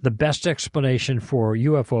the best explanation for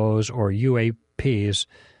UFOs or UAPs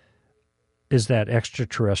is that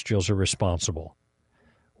extraterrestrials are responsible.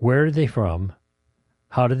 Where are they from?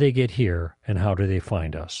 How did they get here? And how do they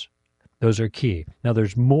find us? Those are key. Now,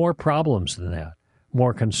 there's more problems than that,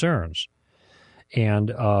 more concerns. And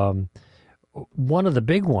one of the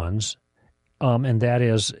big ones, and that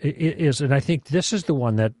is, and I think this is the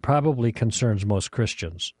one that probably concerns most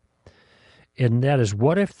Christians, and that is,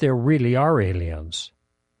 what if there really are aliens?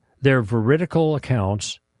 There are veridical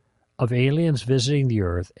accounts of aliens visiting the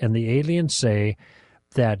earth, and the aliens say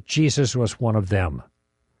that Jesus was one of them.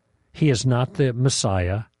 He is not the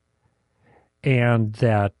Messiah, and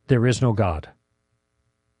that there is no God.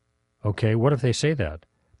 Okay, what if they say that?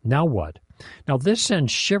 Now what? Now this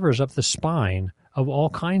sends shivers up the spine of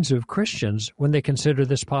all kinds of Christians when they consider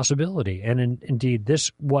this possibility. And indeed,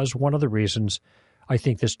 this was one of the reasons I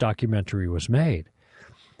think this documentary was made.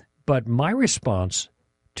 But my response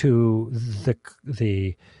to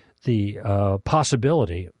the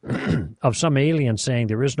possibility of some alien saying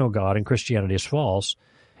there is no God and Christianity is false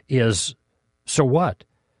is, so what?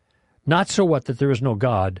 Not so what that there is no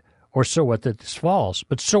God, or so what that it's false,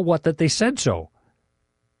 but so what that they said so.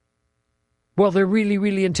 Well, they're really,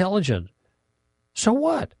 really intelligent. So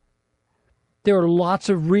what? There are lots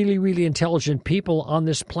of really, really intelligent people on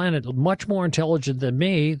this planet, much more intelligent than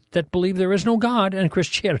me, that believe there is no God and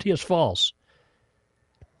Christianity is false.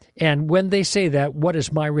 And when they say that, what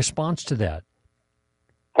is my response to that?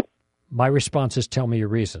 My response is, tell me your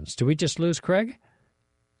reasons. Did we just lose Craig?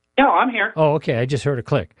 No, I'm here. Oh, okay. I just heard a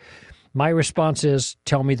click. My response is,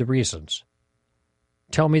 tell me the reasons.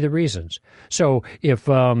 Tell me the reasons. So if,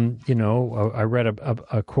 I read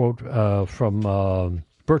a quote from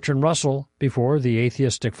Bertrand Russell before, the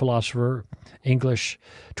atheistic philosopher, English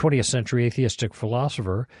 20th century atheistic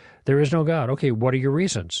philosopher, there is no God. Okay, what are your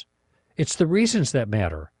reasons? It's the reasons that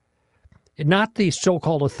matter, not the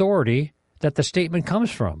so-called authority that the statement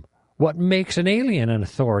comes from. What makes an alien an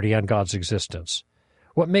authority on God's existence?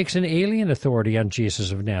 What makes an alien authority on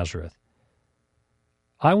Jesus of Nazareth?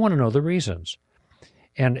 I want to know the reasons.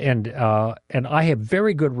 And I have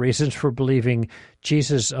very good reasons for believing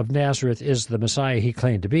Jesus of Nazareth is the Messiah he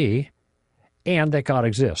claimed to be, and that God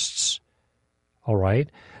exists. All right?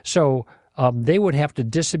 So they would have to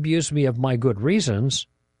disabuse me of my good reasons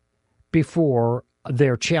before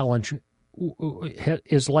their challenge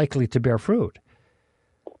is likely to bear fruit.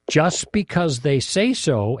 Just because they say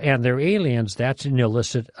so and they're aliens, that's an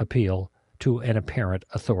illicit appeal to an apparent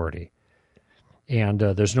authority. And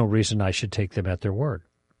there's no reason I should take them at their word.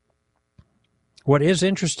 What is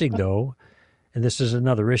interesting, though, and this is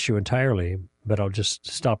another issue entirely, but I'll just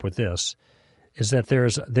stop with this, is that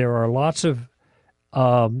there are lots of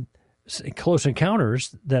close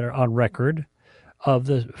encounters that are on record of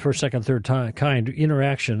the first, second, third kind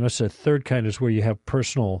interaction. Let's say third kind is where you have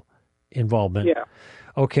personal involvement. Yeah.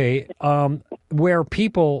 Okay, where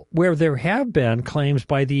there have been claims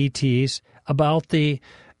by the ETs about the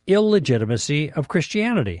illegitimacy of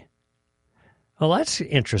Christianity. Well, that's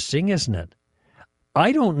interesting, isn't it?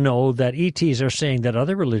 I don't know that ETs are saying that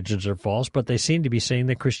other religions are false, but they seem to be saying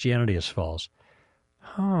that Christianity is false.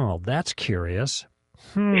 Oh, that's curious.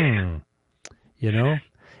 You know,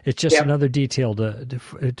 it's just another detail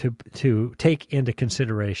to take into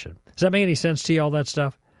consideration. Does that make any sense to you, all that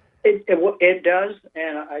stuff? It does,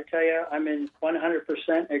 and I tell you, I'm in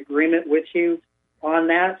 100% agreement with you on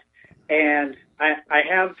that. And I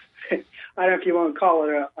have, I don't know if you want to call it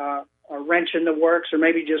a wrench in the works, or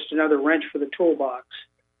maybe just another wrench for the toolbox,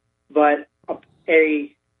 but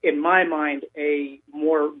in my mind, a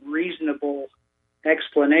more reasonable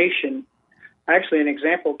explanation. Actually, an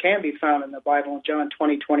example can be found in the Bible in John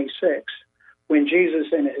 20:26, when Jesus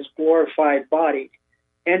in his glorified body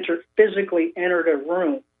physically entered a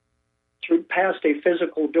room past a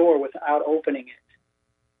physical door without opening it,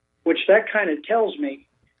 which that kind of tells me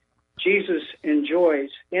Jesus enjoys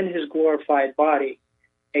in his glorified body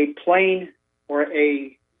a plane or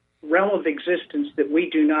a realm of existence that we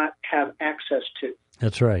do not have access to.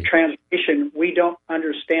 That's right. Translation, we don't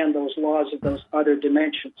understand those laws of those other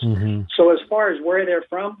dimensions. Mm-hmm. So as far as where they're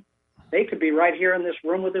from, they could be right here in this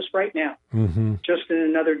room with us right now, just in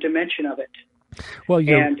another dimension of it. Well,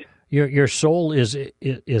 Your soul is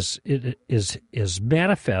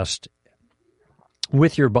manifest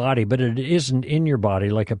with your body, but it isn't in your body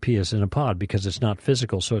like a pea is in a pod because it's not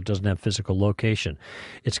physical, so it doesn't have physical location.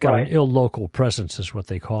 It's got an illocal presence is what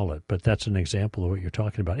they call it, but that's an example of what you're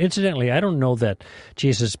talking about. Incidentally, I don't know that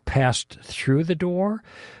Jesus passed through the door,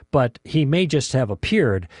 but he may just have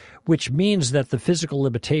appeared, which means that the physical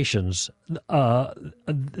limitations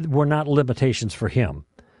were not limitations for him.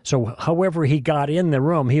 So however he got in the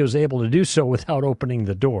room, he was able to do so without opening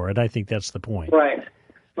the door, and I think that's the point. Right.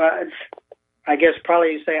 But I guess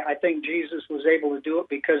probably you say, I think Jesus was able to do it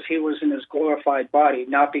because he was in his glorified body,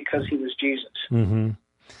 not because he was Jesus. Mm-hmm.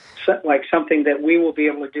 So, like something that we will be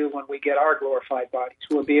able to do when we get our glorified bodies.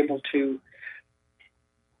 We'll be able to,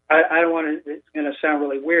 I don't want to, it's going to sound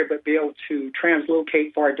really weird, but be able to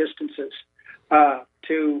translocate far distances,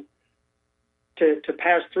 to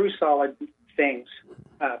pass through solid things.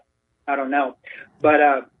 I don't know.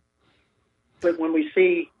 But when we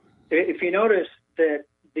see, if you notice that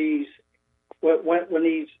when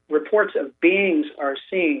these reports of beings are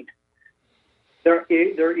seen, they're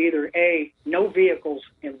either A, no vehicles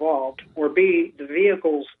involved, or B, the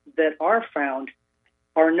vehicles that are found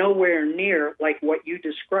are nowhere near like what you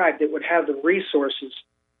described that would have the resources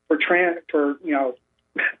for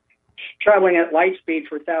traveling at light speed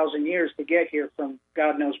for 1,000 years to get here from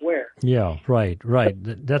God knows where. Yeah, right.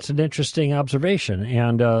 That's an interesting observation,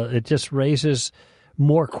 and it just raises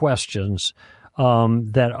more questions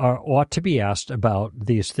that ought to be asked about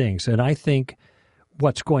these things. And I think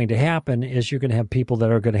what's going to happen is you're going to have people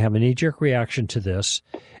that are going to have a knee-jerk reaction to this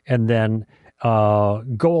and then go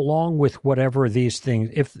along with whatever these things,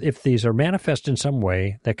 if these are manifest in some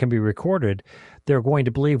way that can be recorded, they're going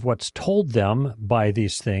to believe what's told them by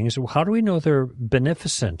these things. How do we know they're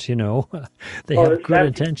beneficent? They have good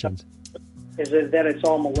intentions. Is that it's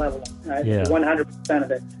all malevolent, right? Yeah. 100%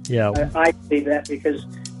 of it. Yeah. I believe that because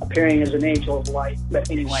appearing as an angel of light.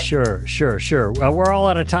 But anyway. Sure. Well, we're all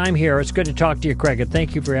out of time here. It's good to talk to you, Craig, and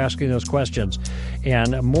thank you for asking those questions.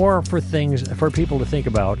 And more for people to think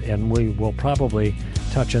about, and we will probably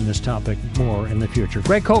touch on this topic more in the future.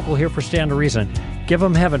 Greg Koukl here for Stand to Reason. Give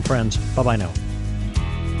them heaven, friends. Bye-bye now.